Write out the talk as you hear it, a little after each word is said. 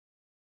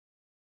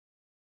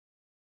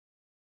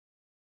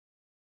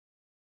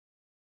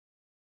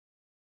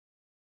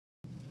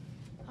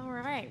All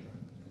right.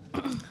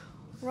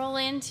 Roll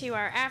into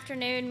our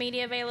afternoon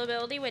media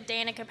availability with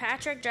Danica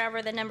Patrick, driver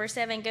of the number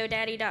 7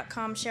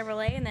 GoDaddy.com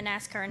Chevrolet in the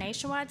NASCAR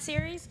Nationwide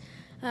Series.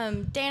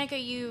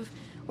 Danica, you've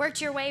worked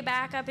your way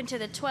back up into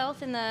the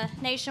 12th in the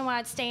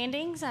nationwide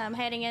standings,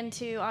 heading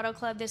into Auto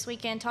Club this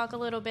weekend. Talk a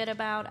little bit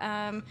about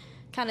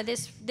kind of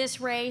this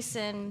race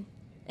and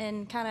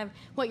kind of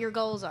what your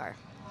goals are.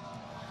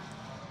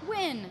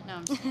 Win. No,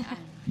 I'm just kidding.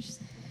 I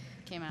just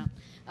came out.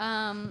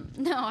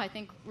 No, I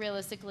think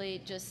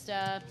realistically, just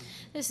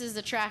this is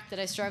the track that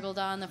I struggled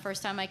on the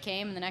first time I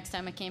came, and the next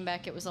time I came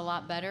back, it was a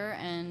lot better,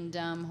 and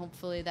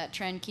hopefully that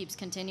trend keeps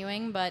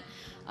continuing. But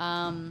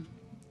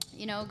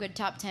you know, a good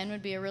top 10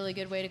 would be a really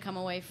good way to come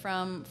away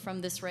from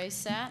this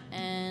race at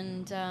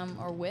and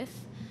or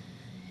with.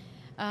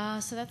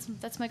 So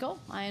that's my goal.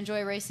 I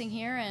enjoy racing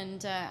here,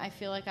 and I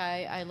feel like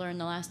I learned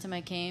the last time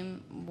I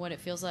came what it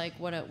feels like,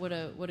 what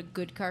a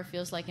good car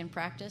feels like in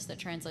practice. That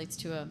translates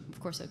to of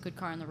course a good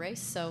car in the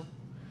race. So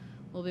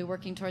we'll be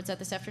working towards that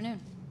this afternoon.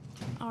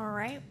 All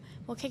right,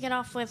 we'll kick it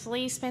off with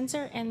Lee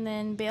Spencer, and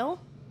then Bill,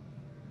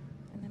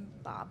 and then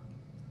Bob.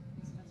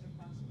 Spencer,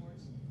 Fox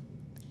Sports.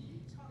 Can you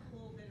talk a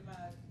little bit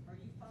about, are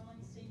you following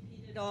St.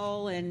 Pete at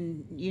all?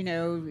 And you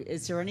know,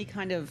 is there any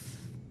kind of,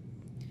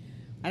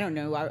 I don't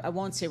know, I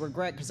won't say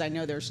regret because I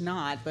know there's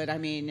not, but I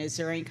mean, is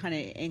there any kind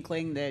of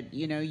inkling that,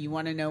 you know, you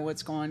want to know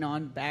what's going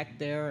on back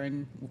there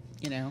and,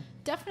 you know?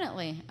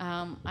 Definitely.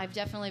 I've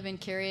definitely been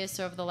curious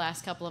over the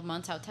last couple of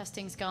months how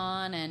testing's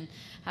gone and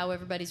how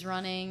everybody's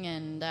running,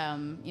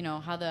 and you know,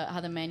 how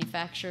the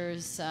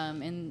manufacturers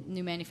and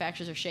new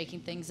manufacturers are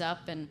shaking things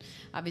up, and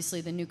obviously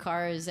the new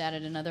car has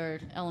added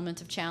another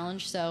element of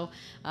challenge. So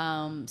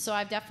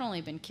I've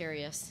definitely been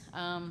curious.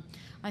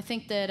 I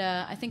think that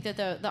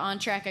the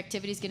on-track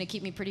activity is going to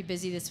keep me pretty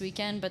busy this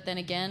weekend. But then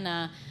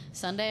again,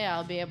 Sunday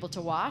I'll be able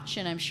to watch,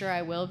 and I'm sure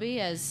I will be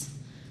as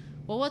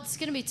well. What's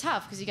going to be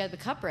tough because you got the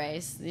Cup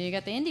race, you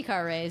got the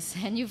IndyCar race,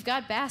 and you've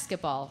got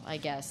basketball, I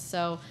guess.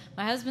 So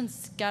my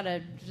husband's got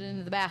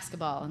into the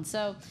basketball, and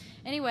so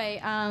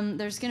anyway,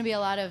 there's going to be a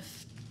lot of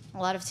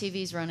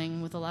TVs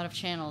running with a lot of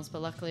channels,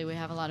 but luckily we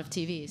have a lot of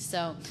TVs.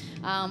 So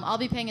I'll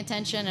be paying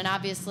attention, and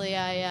obviously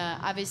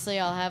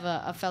I'll have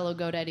a fellow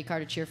GoDaddy car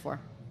to cheer for.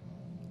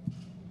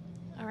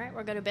 All right,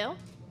 we'll go to Bill.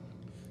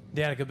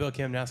 Danica, Bill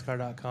Kim,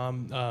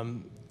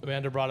 NASCAR.com.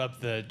 Amanda brought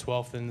up the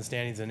 12th in the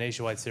standings in the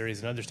Nationwide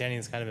Series. Another standing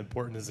that's kind of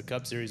important is the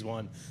Cup Series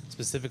one,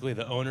 specifically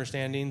the owner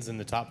standings and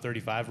the top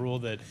 35 rule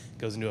that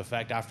goes into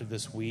effect after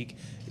this week.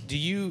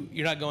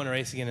 You're not going to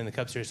race again in the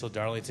Cup Series till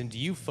Darlington. Do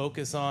you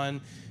focus on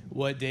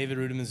what David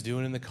Rudiman's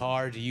doing in the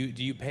car? Do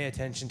you pay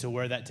attention to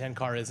where that 10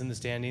 car is in the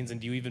standings,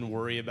 and do you even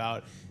worry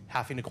about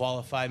having to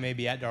qualify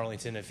maybe at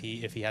Darlington if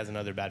he has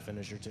another bad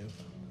finish or two?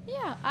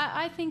 Yeah,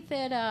 I think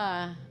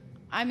that.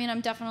 I mean,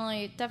 I'm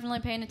definitely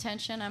paying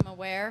attention. I'm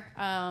aware,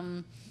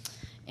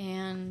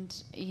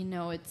 and you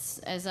know, it's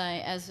as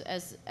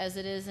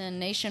it is in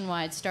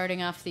Nationwide,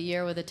 starting off the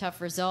year with a tough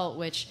result,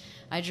 which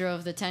I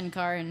drove the 10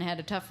 car and had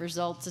a tough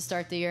result to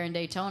start the year in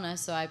Daytona.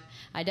 So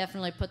I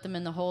definitely put them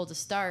in the hole to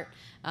start.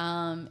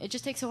 It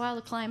just takes a while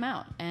to climb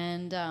out,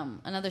 and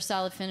another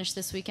solid finish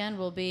this weekend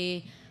will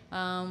be.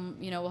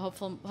 You know, we'll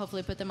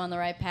hopefully put them on the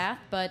right path.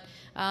 But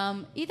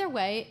either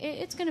way,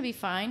 it's going to be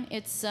fine.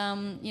 It's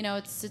you know,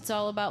 it's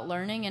all about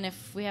learning, and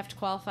if we have to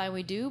qualify,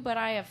 we do. But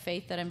I have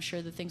faith that I'm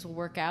sure that things will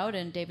work out.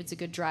 And David's a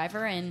good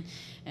driver, and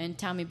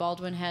Tommy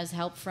Baldwin has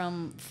help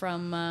from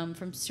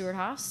Stuart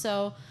Haas,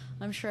 so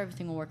I'm sure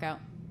everything will work out.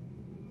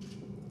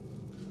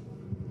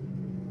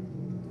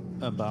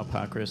 Bob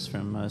Pockris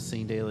from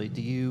Scene Daily.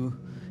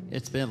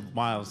 It's been a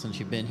while since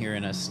you've been here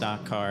in a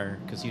stock car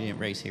because you didn't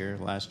race here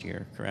last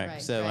year, correct? Right,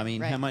 so, right, I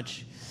mean, right. how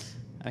much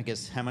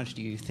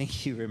do you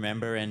think you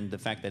remember, and the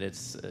fact that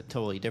it's a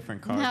totally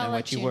different car I'll than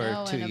what you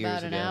were 2 years ago?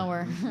 about an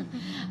hour.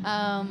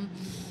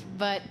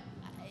 But,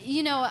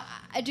 you know,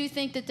 I do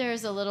think that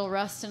there's a little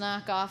rust to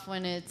knock off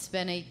when it's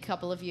been a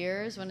couple of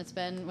years, it's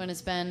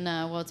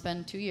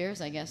been 2 years,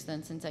 I guess,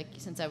 then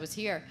since I was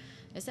here.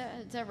 Is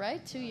that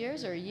right? 2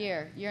 years or a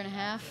year and a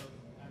half?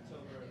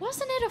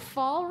 Wasn't it a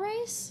fall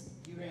race?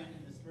 You ran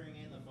in the spring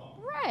and the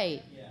fall.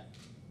 Right. Yeah.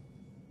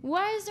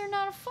 Why is there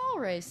not a fall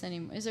race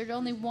anymore? Is there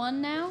only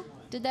one now?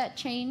 Did that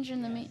change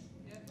in the Last year.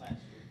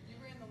 You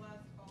ran the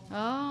last fall.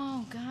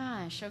 Oh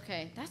gosh.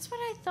 Okay, that's what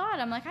I thought.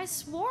 I'm like, I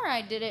swore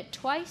I did it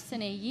twice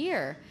in a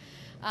year.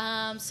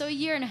 So a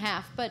year and a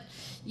half. But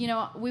you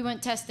know, we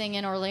went testing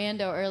in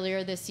Orlando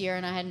earlier this year,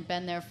 and I hadn't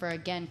been there for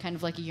again kind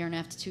of like a year and a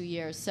half to 2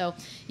 years. So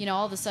you know,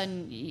 all of a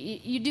sudden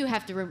you do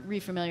have to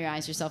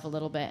refamiliarize yourself a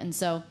little bit, and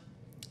so.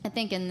 I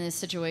think in this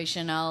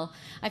situation, I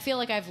feel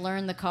like I've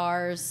learned the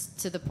cars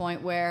to the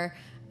point where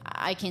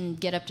I can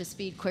get up to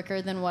speed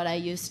quicker than what I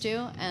used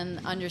to, and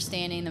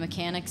understanding the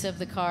mechanics of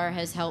the car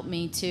has helped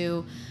me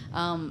to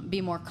be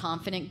more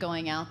confident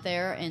going out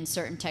there in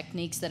certain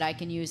techniques that I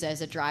can use as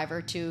a driver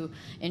to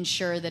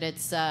ensure that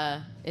it's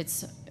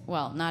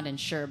well, not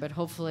insure, but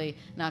hopefully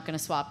not going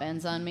to swap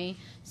ends on me.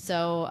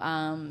 So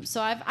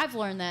I've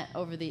learned that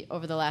over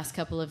the last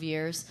couple of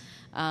years.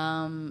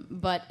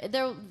 But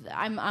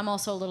I'm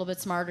also a little bit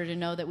smarter to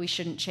know that we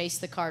shouldn't chase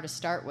the car to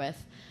start with.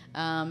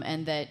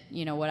 And that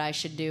what I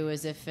should do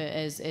is if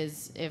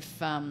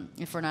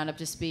we're not up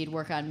to speed,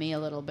 work on me a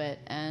little bit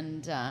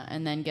and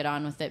then get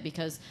on with it,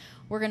 because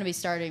we're going to be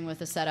starting with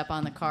a setup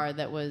on the car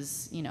that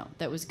was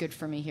good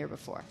for me here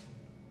before.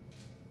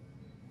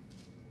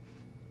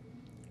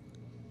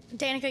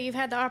 Danica, you've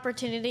had the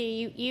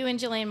opportunity. You and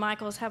Jillian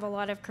Michaels have a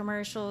lot of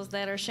commercials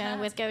that are shown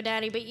with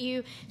GoDaddy, but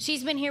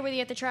she's been here with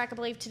you at the track, I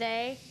believe,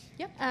 today.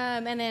 Yep.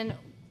 And then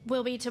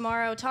will be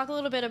tomorrow. Talk a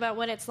little bit about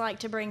what it's like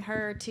to bring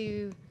her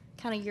to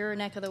kind of your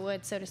neck of the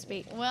woods, so to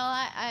speak. Well,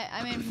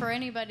 I mean, for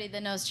anybody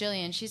that knows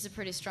Jillian, she's a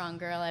pretty strong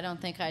girl. I don't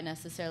think I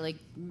necessarily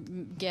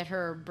get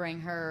her,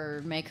 bring her,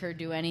 or make her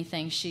do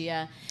anything. She's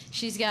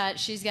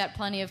got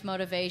plenty of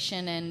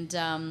motivation,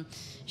 and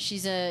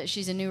she's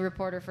a new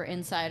reporter for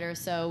Insider.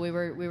 So we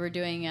were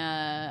doing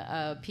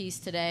a piece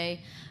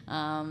today,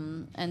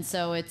 and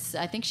so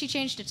I think she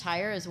changed a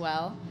tire as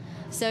well.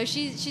 So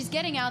she's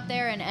getting out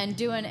there and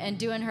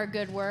doing her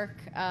good work,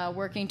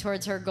 working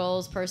towards her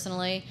goals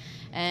personally.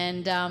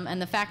 And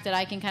the fact that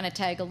I can kind of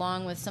tag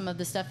along with some of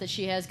the stuff that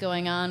she has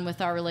going on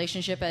with our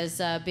relationship as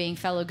being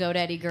fellow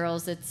GoDaddy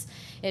girls,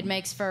 it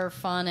makes for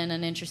fun and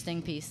an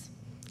interesting piece.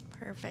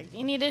 Perfect.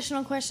 Any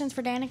additional questions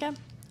for Danica?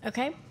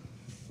 Okay.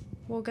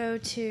 We'll go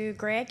to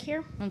Greg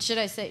here. And should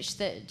I say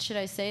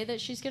that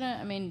she's gonna?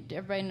 I mean,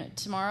 everybody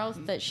tomorrow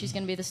that she's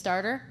gonna be the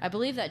starter. I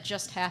believe that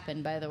just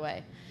happened, by the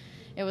way.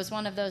 It was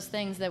one of those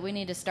things that we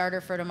need a starter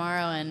for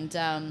tomorrow,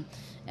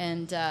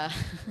 and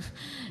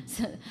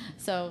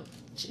so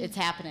it's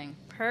happening.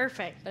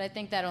 Perfect. But I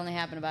think that only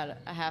happened about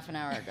a half an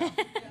hour ago.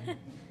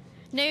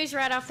 News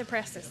right off the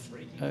presses.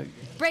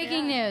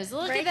 Breaking news.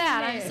 Look Breaking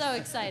at that. news. I'm so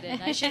excited.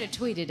 I should have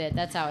tweeted it.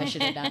 That's how I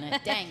should have done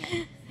it. Dang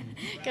it.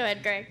 Go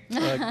ahead, Greg.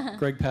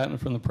 Greg Patton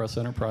from the Press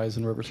Enterprise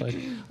in Riverside.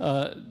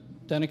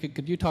 Danica,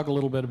 could you talk a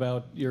little bit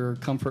about your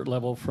comfort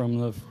level from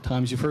the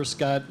times you first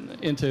got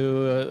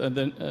into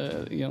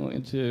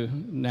into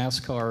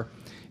NASCAR,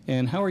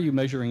 and how are you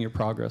measuring your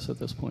progress at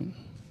this point?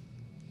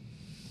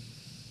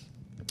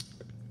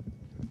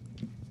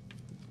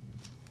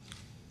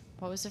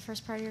 What was the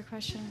first part of your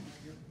question?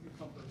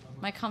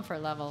 My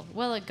comfort level.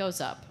 Well, it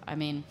goes up. I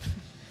mean,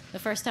 the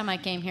first time I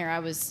came here,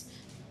 I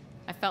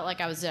felt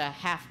like I was at a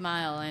half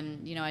mile,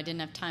 and I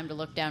didn't have time to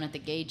look down at the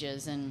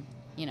gauges, and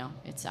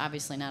it's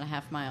obviously not a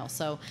half mile.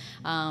 So,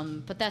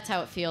 but that's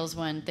how it feels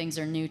when things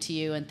are new to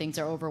you and things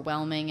are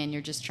overwhelming, and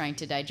you're just trying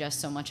to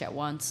digest so much at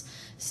once.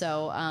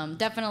 So,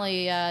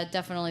 definitely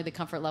the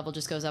comfort level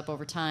just goes up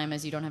over time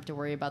as you don't have to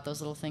worry about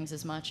those little things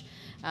as much.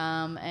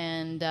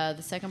 And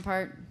the second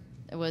part.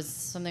 It was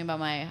something about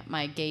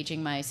my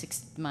gauging my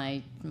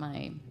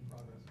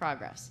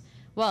progress.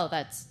 Well,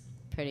 that's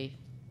pretty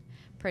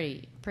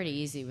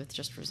easy with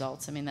just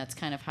results. I mean, that's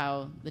kind of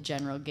how the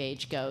general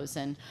gauge goes.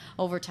 And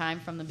over time,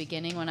 from the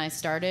beginning, when I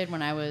started,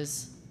 when I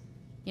was,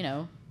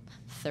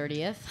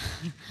 30th,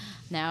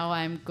 now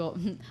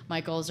my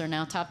goals are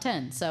now top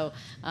 10. So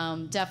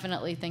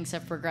definitely things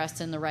have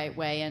progressed in the right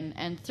way.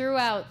 And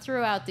throughout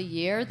the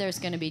year, there's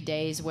going to be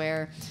days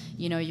where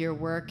your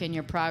work and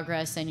your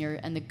progress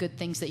and the good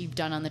things that you've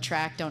done on the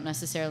track don't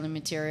necessarily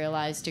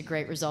materialize to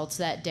great results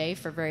that day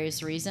for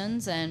various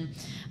reasons. And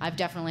I've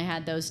definitely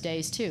had those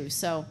days too.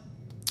 So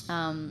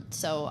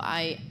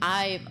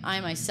I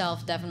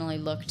myself definitely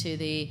look to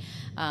the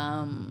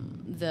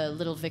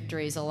little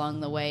victories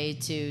along the way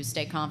to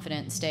stay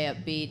confident, stay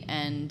upbeat,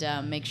 and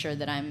make sure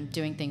that I'm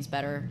doing things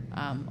better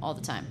all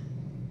the time.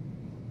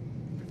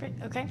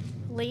 Perfect. Okay.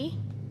 Lee?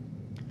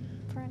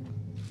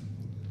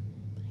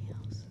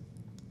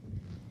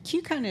 Can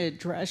you kind of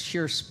address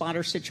your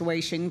spotter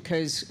situation?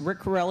 Because Rick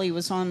Corelli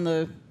was on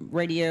the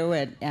radio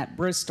at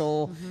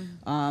Bristol.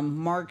 Mm-hmm.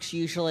 Mark's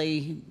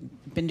usually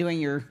been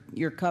doing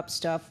your Cup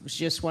stuff. Was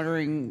just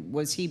wondering,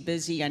 was he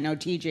busy? I know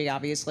TJ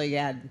obviously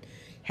had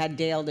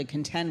Dale to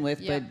contend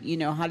with, yeah.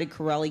 But how did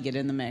Corelli get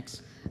in the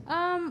mix?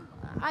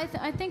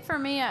 I think for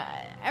me,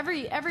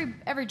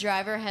 every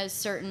driver has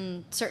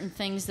certain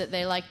things that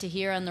they like to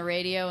hear on the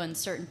radio, and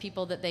certain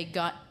people that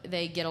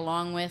they get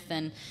along with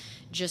and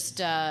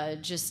just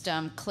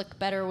click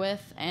better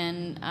with.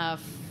 And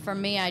for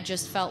me, I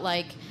just felt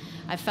like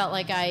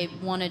I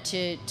wanted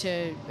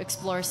to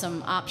explore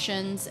some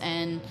options,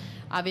 and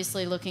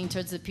obviously looking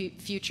towards the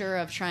future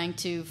of trying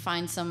to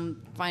find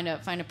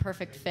a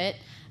perfect fit.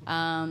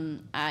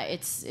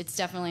 It's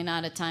definitely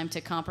not a time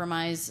to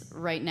compromise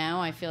right now.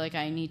 I feel like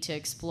I need to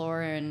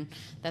explore, and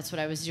that's what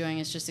I was doing,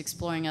 is just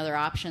exploring other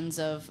options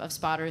of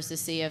spotters to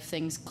see if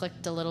things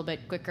clicked a little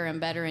bit quicker and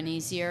better and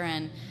easier.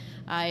 And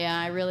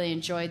I really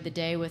enjoyed the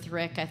day with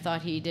Rick. I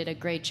thought he did a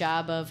great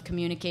job of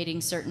communicating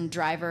certain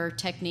driver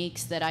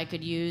techniques that I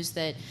could use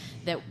that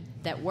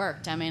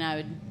worked. I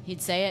mean,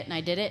 he'd say it and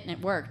I did it and it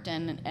worked.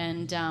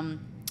 And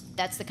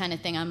That's the kind of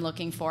thing I'm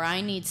looking for.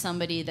 I need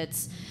somebody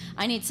that's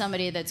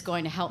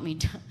going to help me.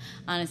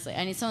 Honestly,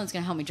 I need someone that's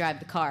going to help me drive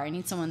the car. I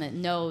need someone that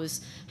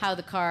knows how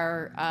the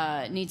car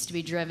needs to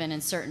be driven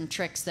and certain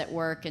tricks that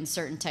work and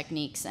certain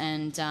techniques.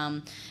 And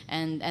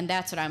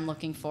that's what I'm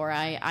looking for.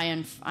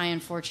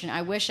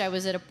 I wish I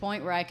was at a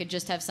point where I could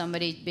just have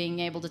somebody being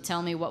able to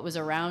tell me what was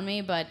around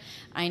me, but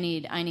I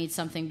need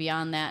something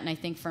beyond that. And I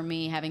think for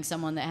me, having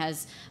someone that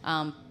has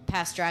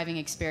past driving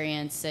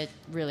experience, it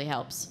really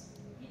helps.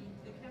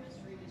 The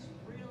chemistry just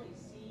really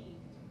seemed,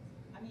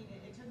 I mean,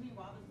 it took me a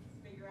while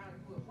to figure out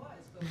who it was,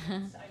 but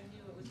once I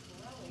knew it was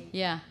Pirelli,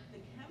 Yeah. the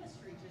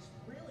chemistry just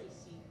really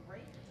seemed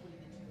great between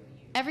the two of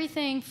you.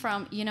 Everything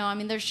from, I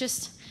mean, there's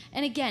just,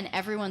 and again,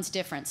 everyone's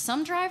different.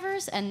 Some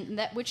drivers,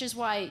 which is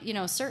why,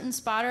 certain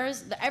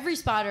spotters, every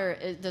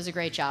spotter does a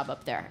great job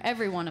up there.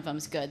 Every one of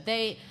them's good.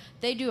 They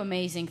do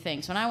amazing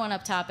things. When I went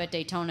up top at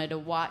Daytona to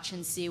watch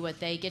and see what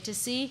they get to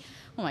see,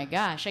 oh my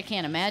gosh, I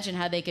can't imagine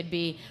how they could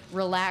be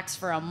relaxed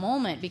for a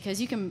moment,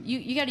 because you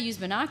got to use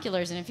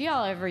binoculars, and if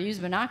y'all ever use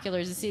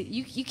binoculars,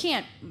 you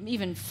can't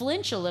even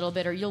flinch a little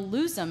bit or you'll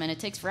lose them, and it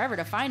takes forever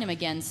to find them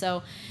again.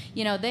 So,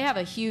 they have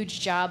a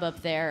huge job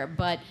up there,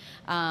 but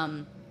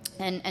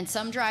and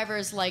some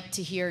drivers like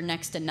to hear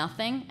next to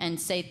nothing and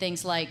say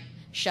things like,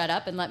 shut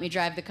up and let me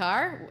drive the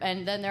car.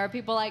 And then there are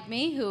people like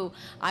me who,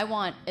 I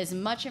want as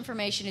much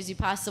information as you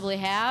possibly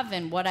have,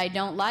 and what I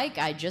don't like,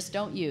 I just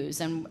don't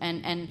use.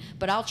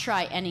 But I'll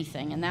try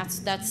anything, and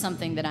that's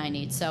something that I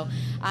need. So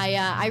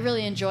I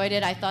really enjoyed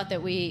it. I thought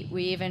that we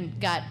even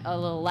got a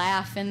little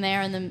laugh in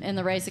there in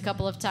the race a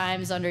couple of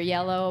times under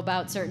yellow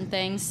about certain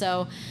things.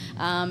 So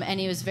and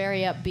he was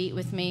very upbeat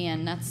with me,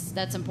 and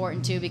that's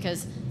important too,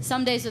 because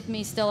some days with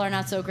me still are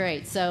not so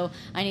great. So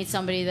I need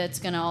somebody that's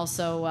going to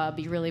also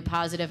be really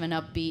positive and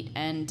upbeat,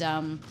 and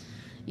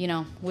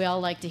we all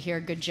like to hear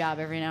a good job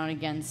every now and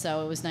again.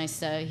 So it was nice.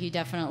 He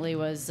definitely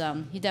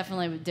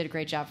did a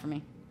great job for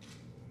me.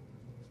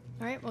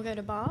 All right, we'll go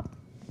to Bob.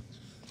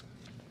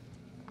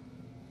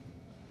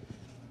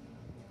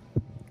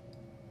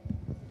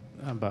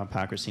 Bob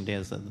Patrick,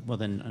 Days. Well,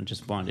 then I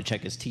just wanted to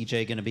check, is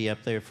TJ going to be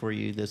up there for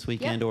you this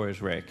weekend, or is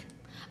Rick?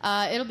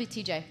 It'll be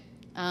TJ.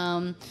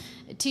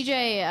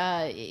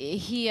 TJ,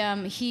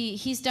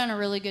 he's done a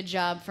really good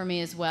job for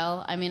me as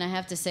well. I mean, I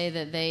have to say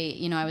that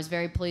I was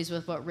very pleased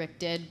with what Rick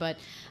did, but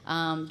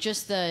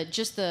just the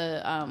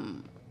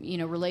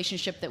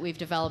relationship that we've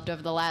developed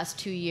over the last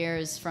 2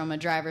 years, from a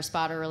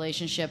driver-spotter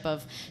relationship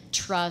of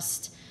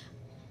trust,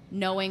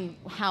 knowing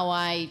how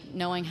I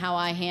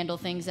handle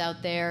things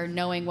out there,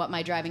 knowing what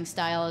my driving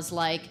style is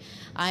like.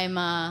 I'm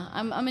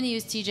going to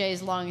use TJ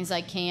as long as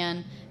I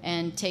can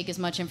and take as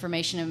much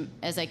information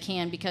as I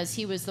can, because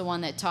he was the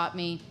one that taught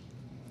me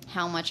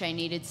how much I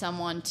needed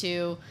someone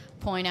to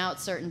point out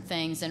certain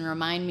things and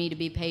remind me to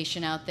be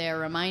patient out there,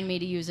 remind me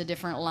to use a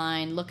different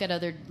line, look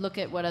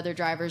at what other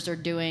drivers are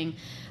doing,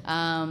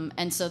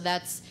 and so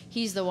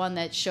he's the one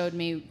that showed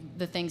me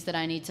the things that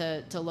I need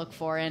to look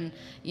for. And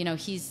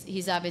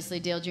he's obviously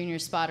Dale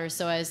Jr.'s spotter,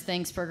 so as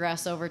things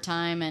progress over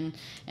time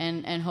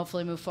and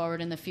hopefully move forward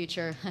in the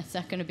future, that's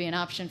not going to be an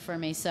option for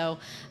me. So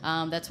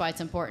that's why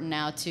it's important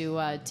now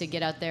to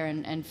get out there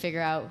and figure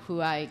out who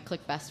I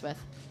click best with.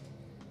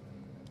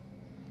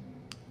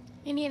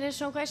 Any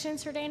additional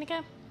questions for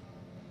Danica?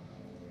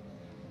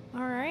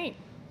 All right.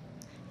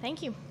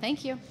 Thank you.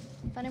 Thank you.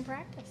 Fun in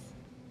practice.